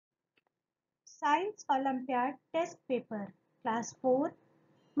Science Olympiad Test Paper, Class 4,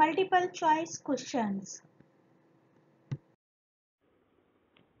 Multiple Choice Questions.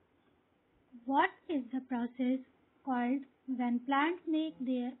 What is the process called when plants make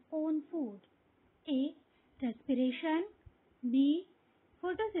their own food? A. Respiration. B.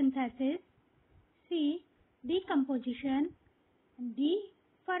 Photosynthesis. C. Decomposition. D.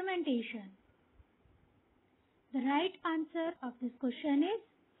 Fermentation. The right answer of this question is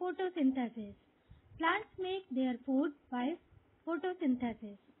photosynthesis. Plants make their food by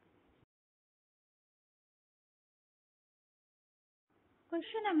photosynthesis.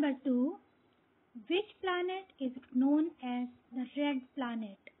 Question number 2. Which planet is known as the red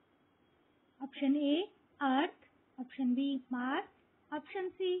planet? Option A, Earth. Option B, Mars.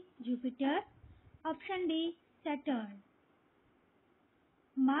 Option C, Jupiter. Option D, Saturn.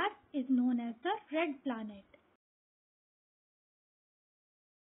 Mars is known as the red planet.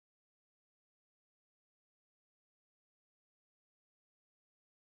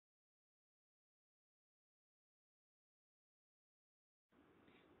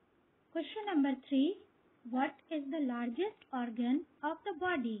 Question number 3. What is the largest organ of the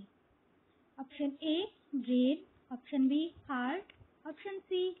body? Option A, brain. Option B, heart. Option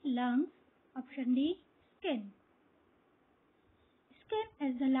C, lungs. Option D, skin. Skin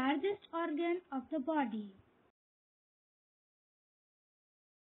is the largest organ of the body.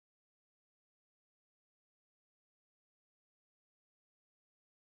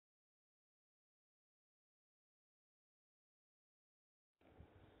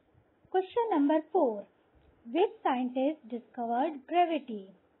 Question number 4. Which scientist discovered gravity?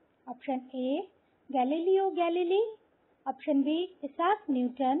 Option A, Galileo Galilei. Option B, Isaac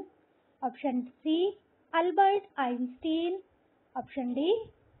Newton. Option C, Albert Einstein. Option D,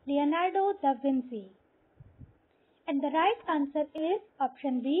 Leonardo da Vinci. And the right answer is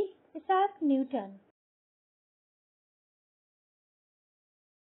option B, Isaac Newton.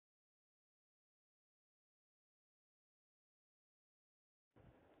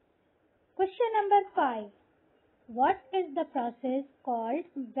 Question number 5. What is the process called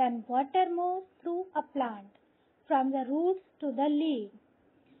when water moves through a plant from the roots to the leaf?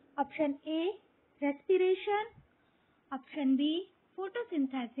 Option A, respiration. Option B,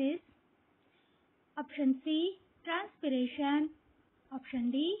 photosynthesis. Option C, transpiration. Option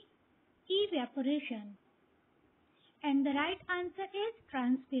D, evaporation. And the right answer is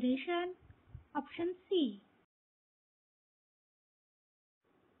transpiration. Option C.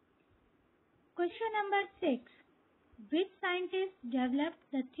 Question number 6. Which scientist developed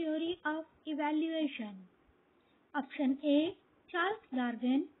the theory of evaluation? Option A, Charles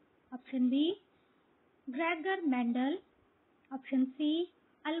Darwin. Option B, Gregor Mendel. Option C,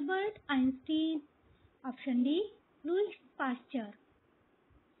 Albert Einstein. Option D, Louis Pasteur.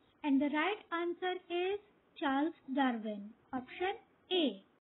 And the right answer is Charles Darwin. Option A.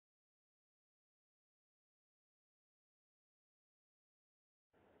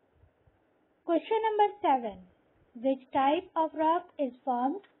 Question number 7. Which type of rock is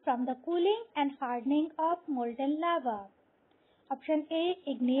formed from the cooling and hardening of molten lava? Option A,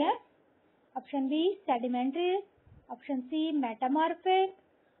 igneous. Option B, sedimentary. Option C, metamorphic.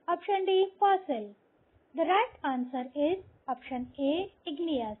 Option D, fossil. The right answer is option A,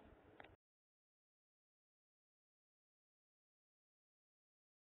 igneous.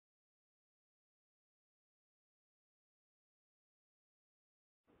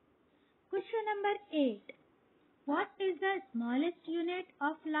 Question number 8. What is the smallest unit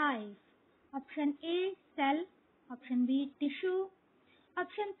of life? Option A, cell. Option B, tissue.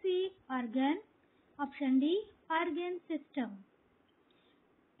 Option C, organ. Option D, organ system.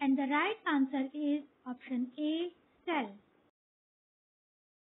 And the right answer is option A, cell.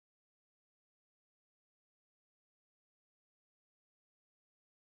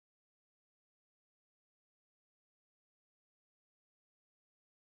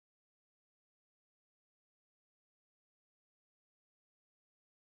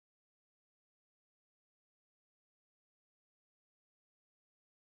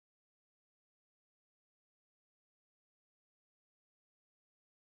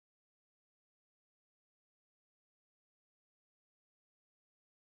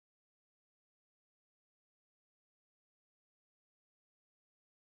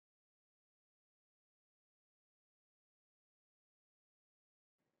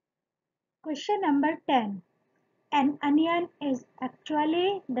 Question number 10. An onion is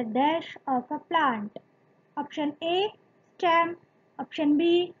actually the dash of a plant. Option A, stem. Option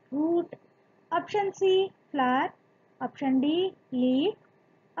B, root. Option C, flower. Option D, leaf.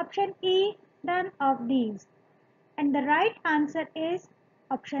 Option E, none of these. And the right answer is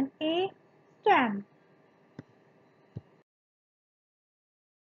option A, swam.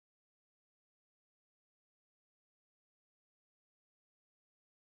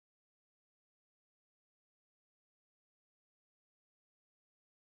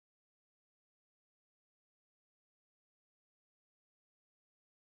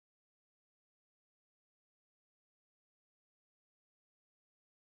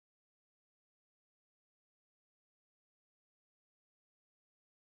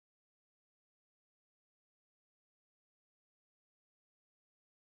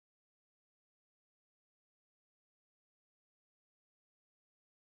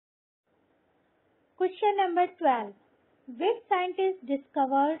 Question number 12. Which scientist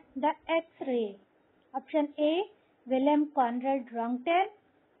discovered the X-ray? Option A. Wilhelm Conrad Roentgen.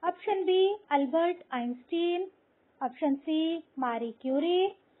 Option B. Albert Einstein. Option C. Marie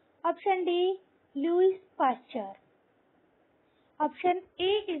Curie. Option D. Louis Pasteur. Option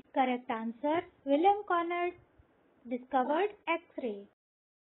A is correct answer. Wilhelm Conrad discovered X-ray.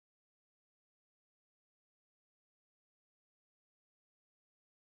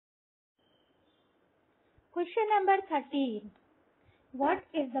 Question number 13. What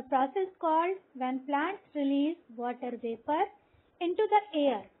is the process called when plants release water vapor into the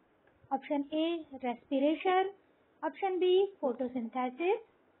air? Option A. Respiration. Option B. Photosynthesis.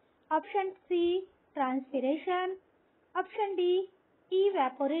 Option C. Transpiration. Option D.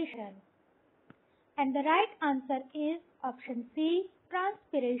 Evaporation. And the right answer is option C.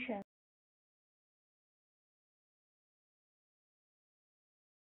 Transpiration.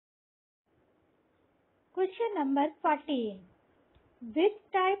 Question number 14. Which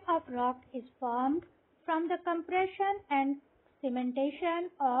type of rock is formed from the compression and cementation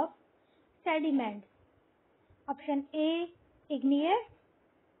of sediments? Option A. Igneous.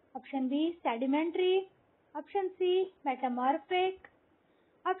 Option B. Sedimentary. Option C. Metamorphic.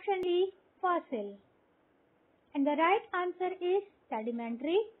 Option D. Fossil. And the right answer is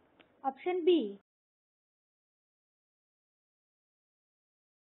sedimentary. Option B.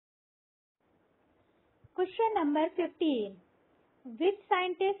 Question number 15. Which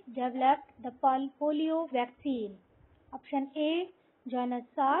scientist developed the polio vaccine? Option A. Jonas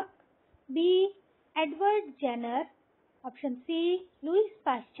Salk. B. Edward Jenner. Option C. Louis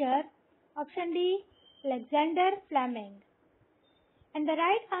Pasteur. Option D. Alexander Fleming. And the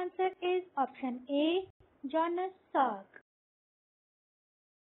right answer is option A. Jonas Salk.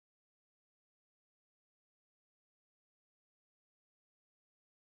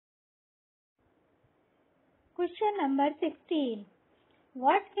 Question number 16.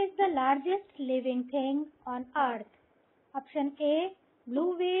 What is the largest living thing on earth? Option A.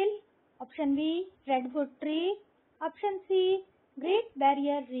 Blue whale. Option B. Redwood tree. Option C. Great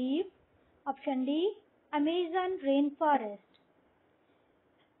Barrier Reef. Option D. Amazon rainforest.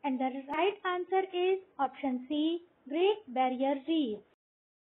 And the right answer is option C. Great Barrier Reef.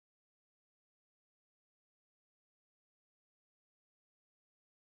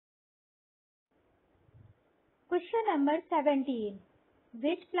 Question number 17.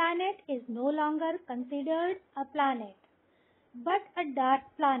 Which planet is no longer considered a planet but a dark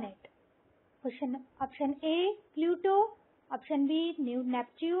planet? Option A. Pluto. Option B. New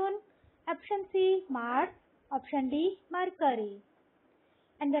Neptune. Option C. Mars. Option D. Mercury.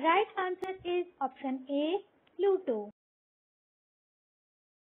 And the right answer is option A. Pluto.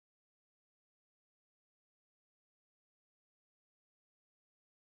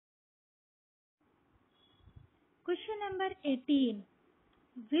 Question number 18.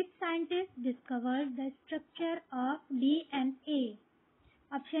 Which scientist discovered the structure of DNA?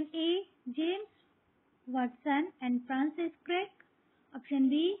 Option A. James Watson and Francis Crick. Option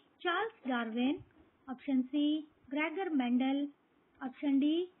B. Charles Darwin. Option C. Gregor Mendel. Option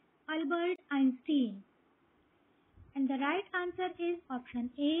D. Albert Einstein. And the right answer is option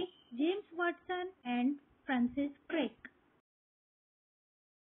A. James Watson and Francis Crick.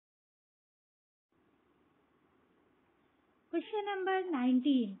 Question number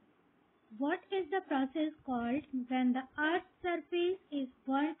 19. What is the process called when the Earth's surface is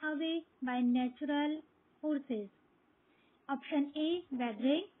burned away by natural forces? Option A.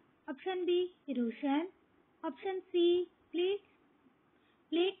 Weathering. Option B. Erosion. Option C.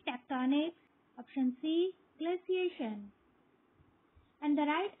 Plate tectonics. Option C. Glaciation. And the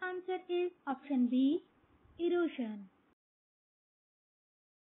right answer is option B. Erosion.